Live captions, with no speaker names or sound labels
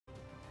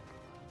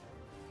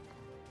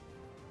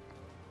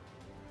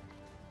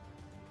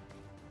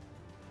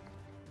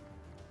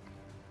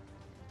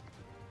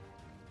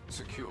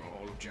Secure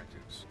all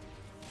objectives.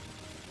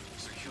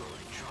 Securing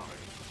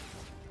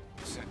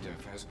Charlie. Set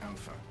def as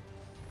Alpha.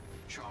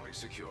 Charlie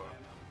secure.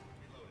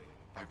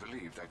 I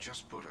believe that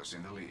just put us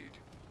in the lead.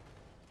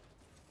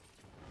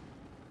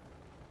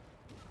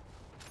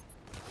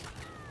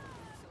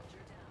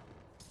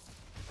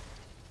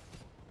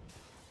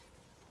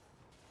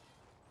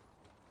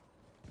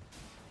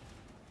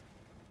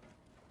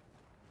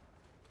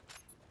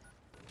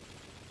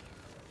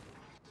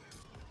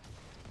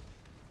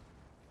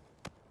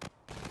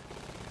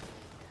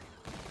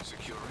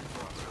 Securing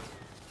Bravo.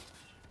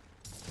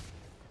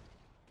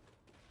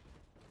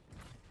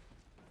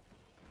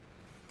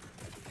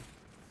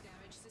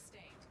 Damage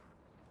sustained.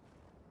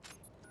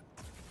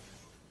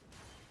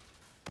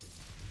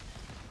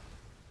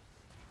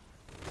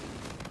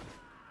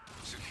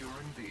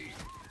 Securing B. I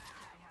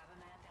have a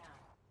man down.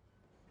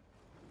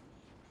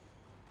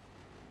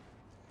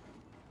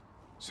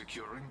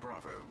 Securing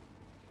Bravo.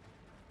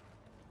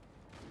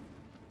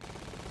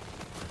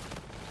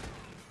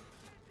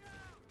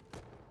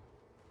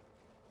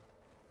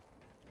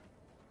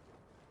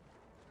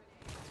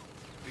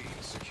 B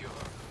secure.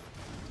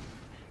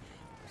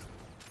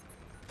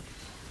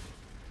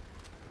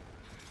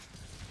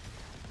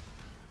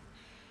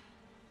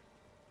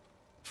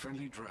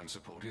 Friendly drone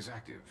support is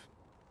active.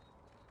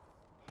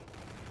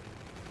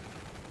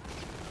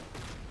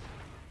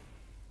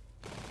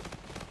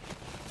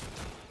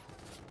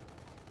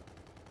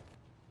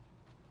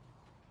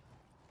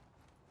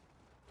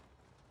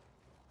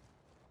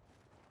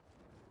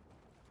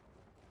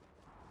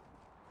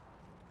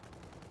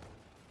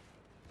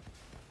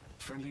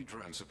 Friendly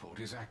drone support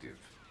is active.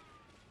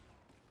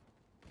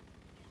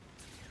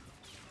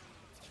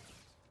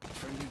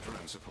 Friendly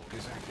drone support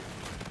is active.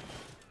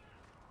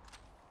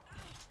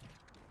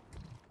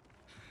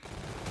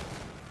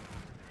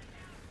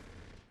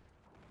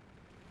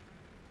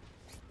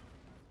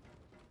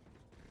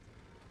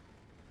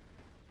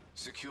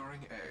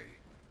 Securing A.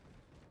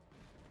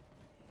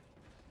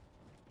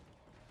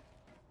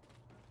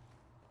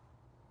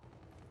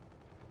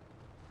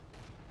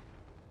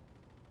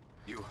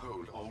 You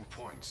hold all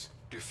points.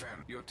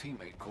 Defend. Your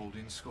teammate called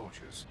in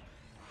Scorchers.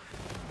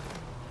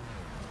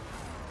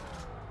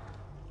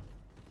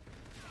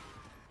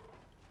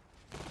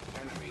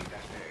 Enemy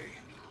at A.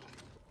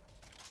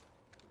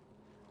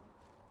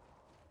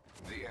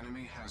 The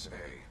enemy has A.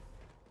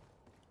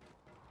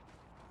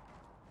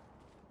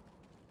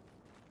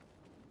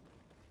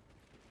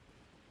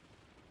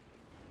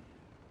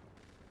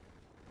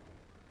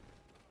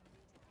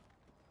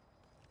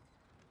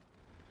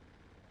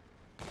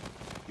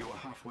 You are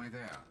halfway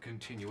there.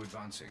 Continue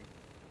advancing.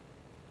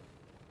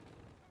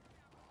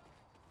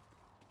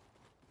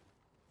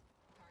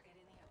 Target in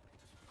the open.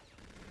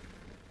 Assistance.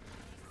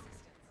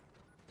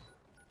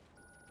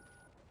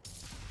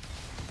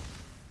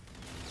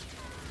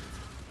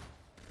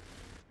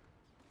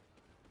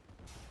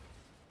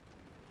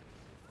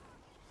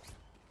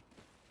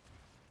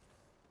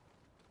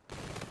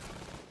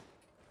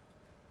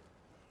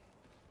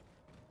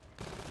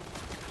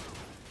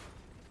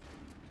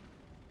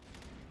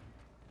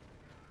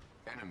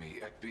 Enemy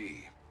at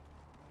B.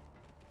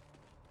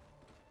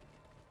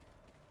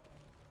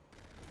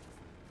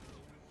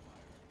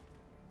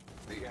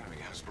 The enemy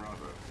has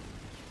Bravo.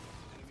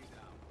 Enemy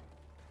down.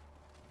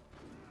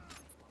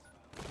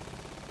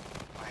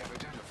 I have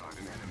identified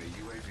an enemy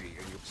UAV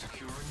and you're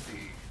securing B.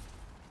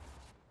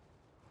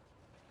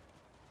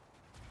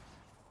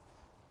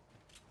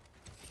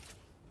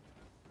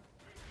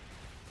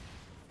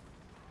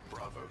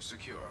 Bravo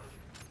secure.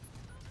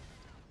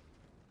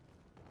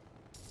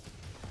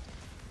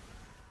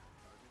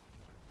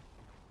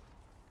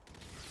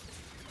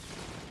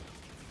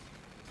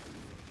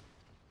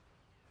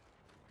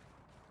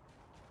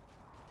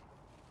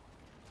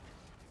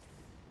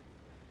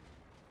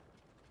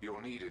 You're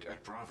needed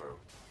at Bravo.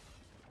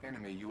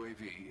 Enemy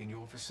UAV in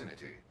your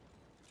vicinity.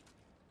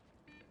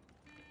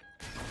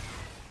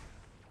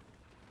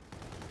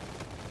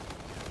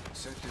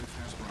 Setdev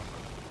has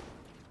Bravo.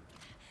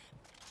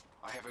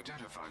 I have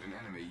identified an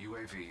enemy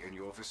UAV in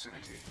your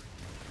vicinity.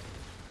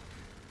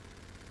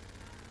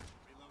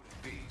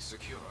 B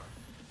secure.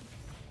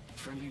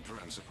 Friendly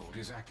drone support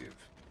is active.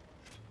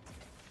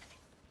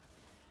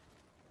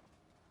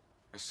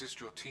 Assist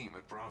your team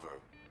at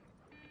Bravo.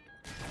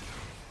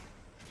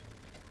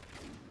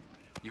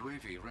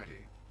 UAV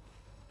ready.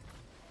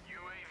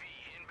 UAV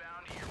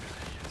inbound to your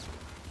position.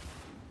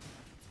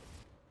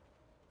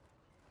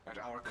 At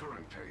our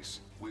current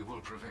pace, we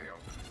will prevail.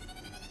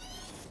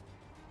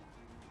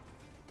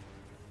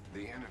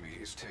 The enemy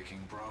is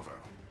taking Bravo.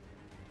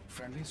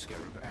 Friendly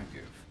Scarab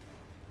active.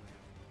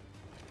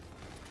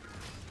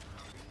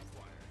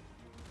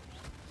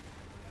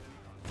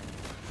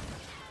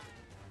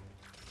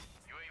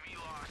 UAV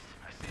lost.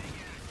 I say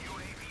again,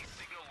 UAV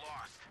signal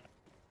lost.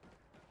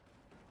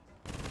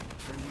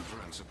 Friendly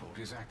drone support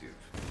is active.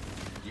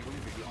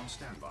 UAV on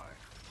standby.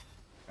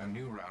 A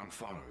new round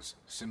follows.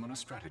 Similar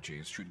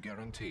strategies should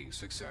guarantee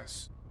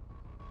success.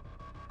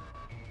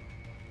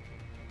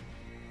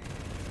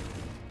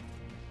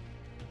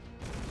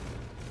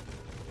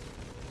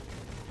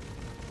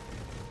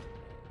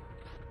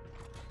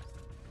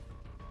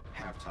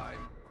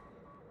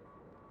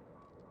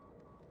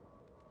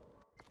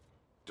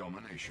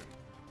 Domination.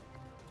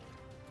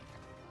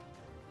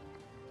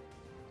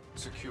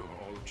 Secure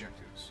all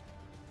objectives.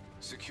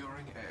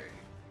 Securing A.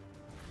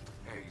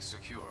 A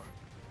secure.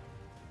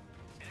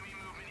 Enemy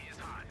movement is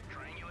hot.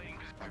 Triangulating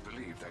position. I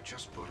believe that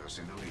just put us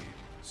in the lead.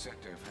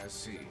 SetDef has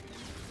C.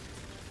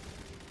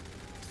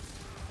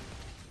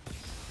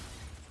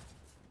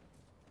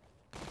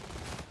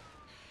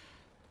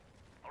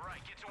 All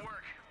right, get to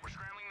work. We're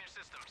scrambling their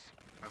systems.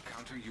 A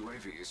counter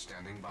UAV is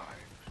standing by.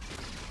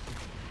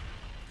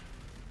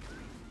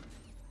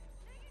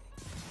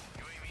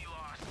 UAV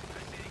lost.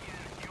 I say again.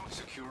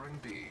 Securing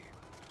B.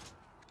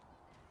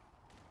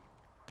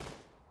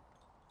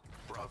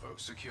 Bravo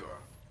secure.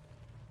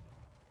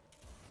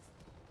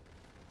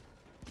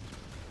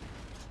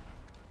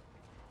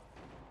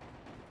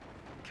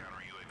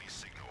 Counter UAV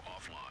signal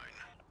offline.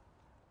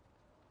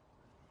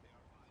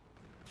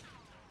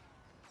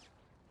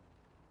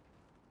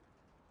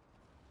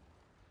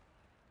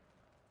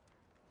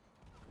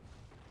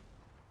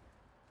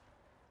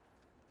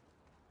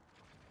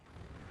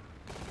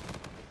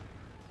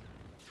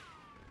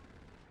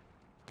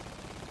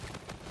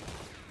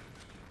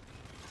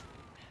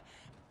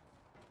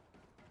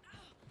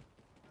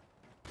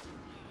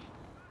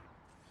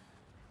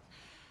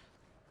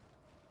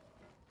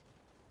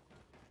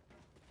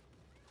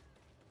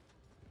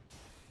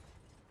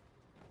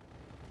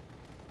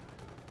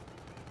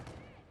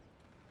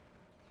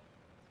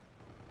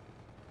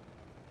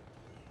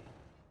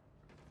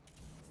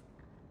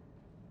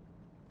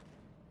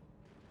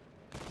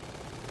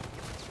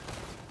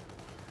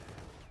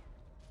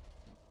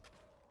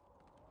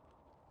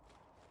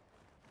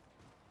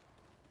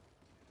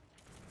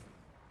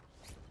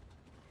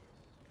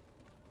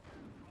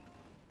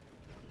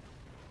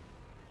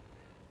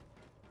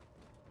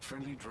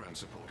 Friendly drone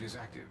support is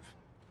active.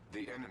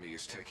 The enemy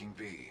is taking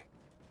B.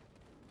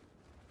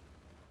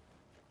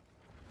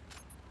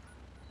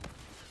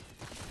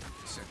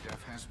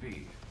 SetDef has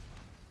B.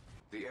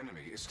 The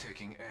enemy is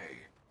taking A.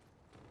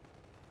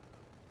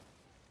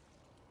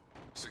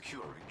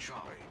 Securing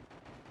Charlie.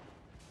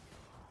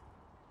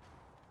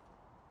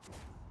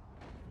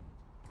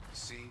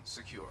 C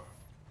secure.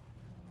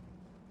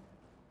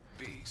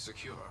 B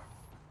secure.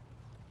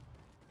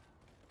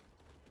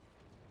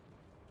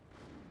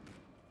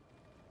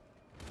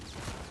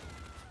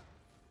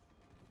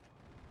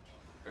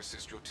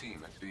 Assist your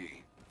team at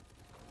B.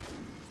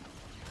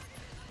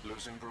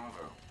 Losing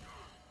Bravo.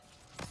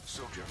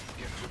 Soldier,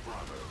 get to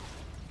Bravo.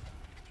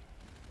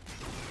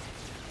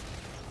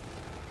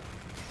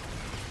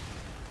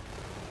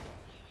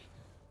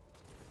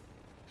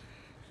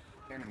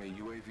 Enemy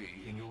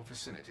UAV in your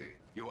vicinity.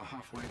 You are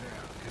halfway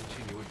there.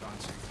 Continue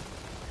advancing.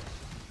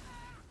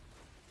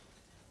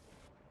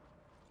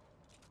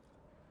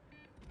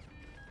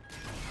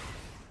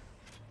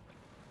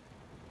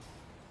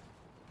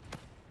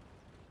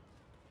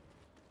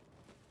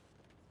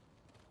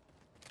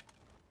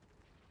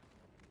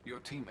 Your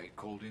teammate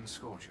called in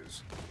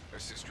Scorchers.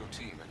 Assist your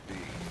team at B.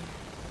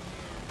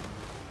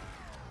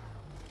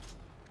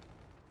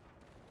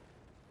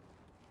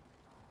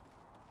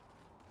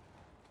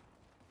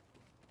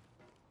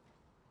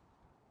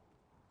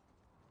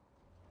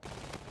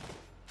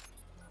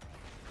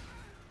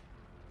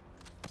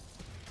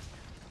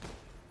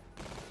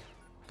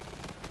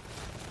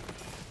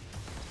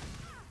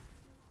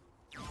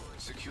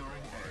 Securing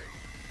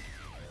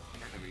A.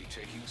 Enemy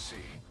taking C.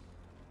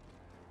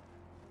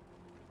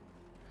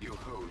 You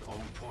hold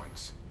all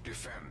points.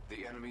 Defend.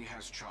 The enemy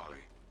has Charlie.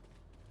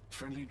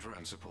 Friendly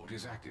drone support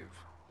is active.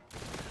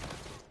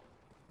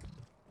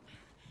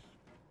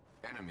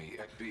 Enemy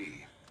at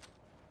B.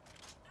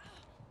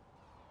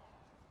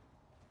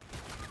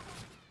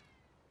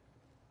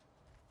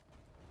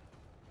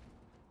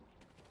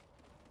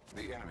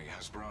 The enemy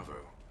has Bravo.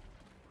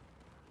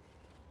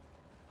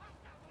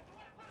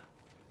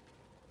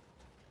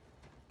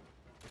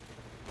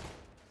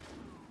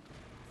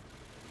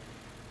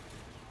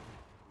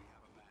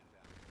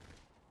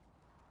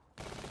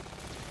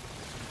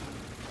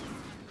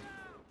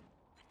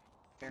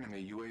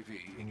 Enemy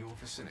UAV in your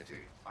vicinity.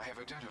 I have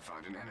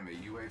identified an enemy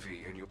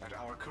UAV in your... At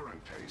our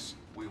current pace,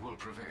 we will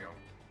prevail.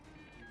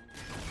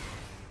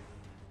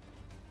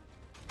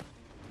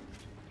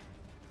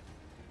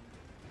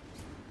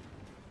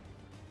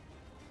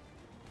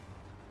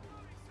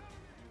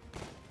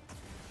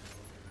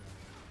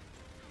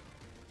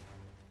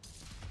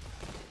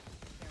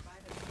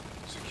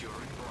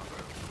 Securing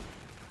Bravo.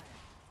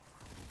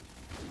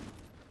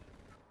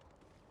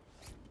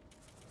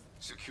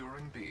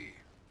 Securing B.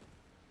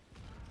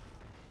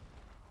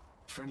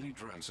 Friendly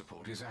drone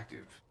support is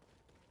active.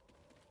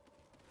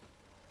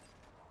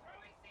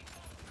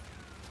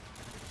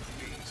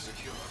 B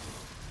secure.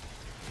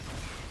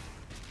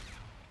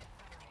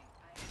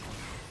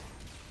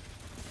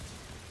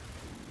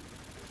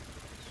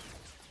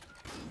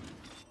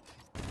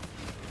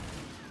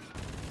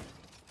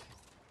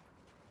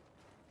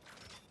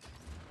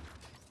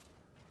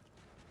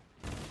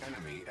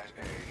 Enemy at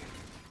A.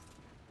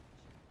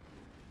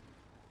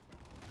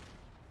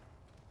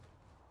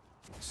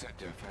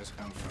 SetDef has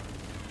Alpha.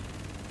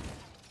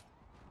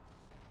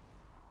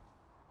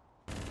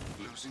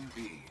 Losing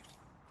B.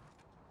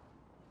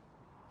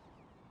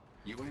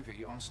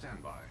 UAV on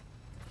standby.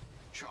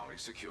 Charlie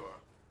secure.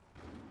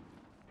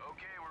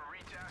 Okay, we're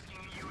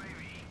retasking the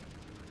UAV.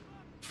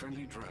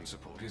 Friendly drone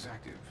support is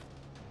active.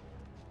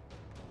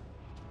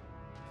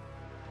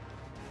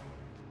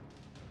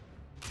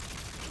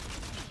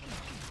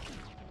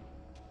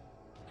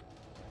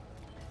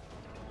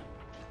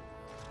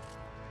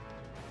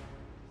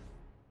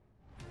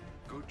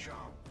 Good job.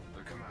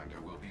 The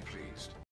commander will be pleased.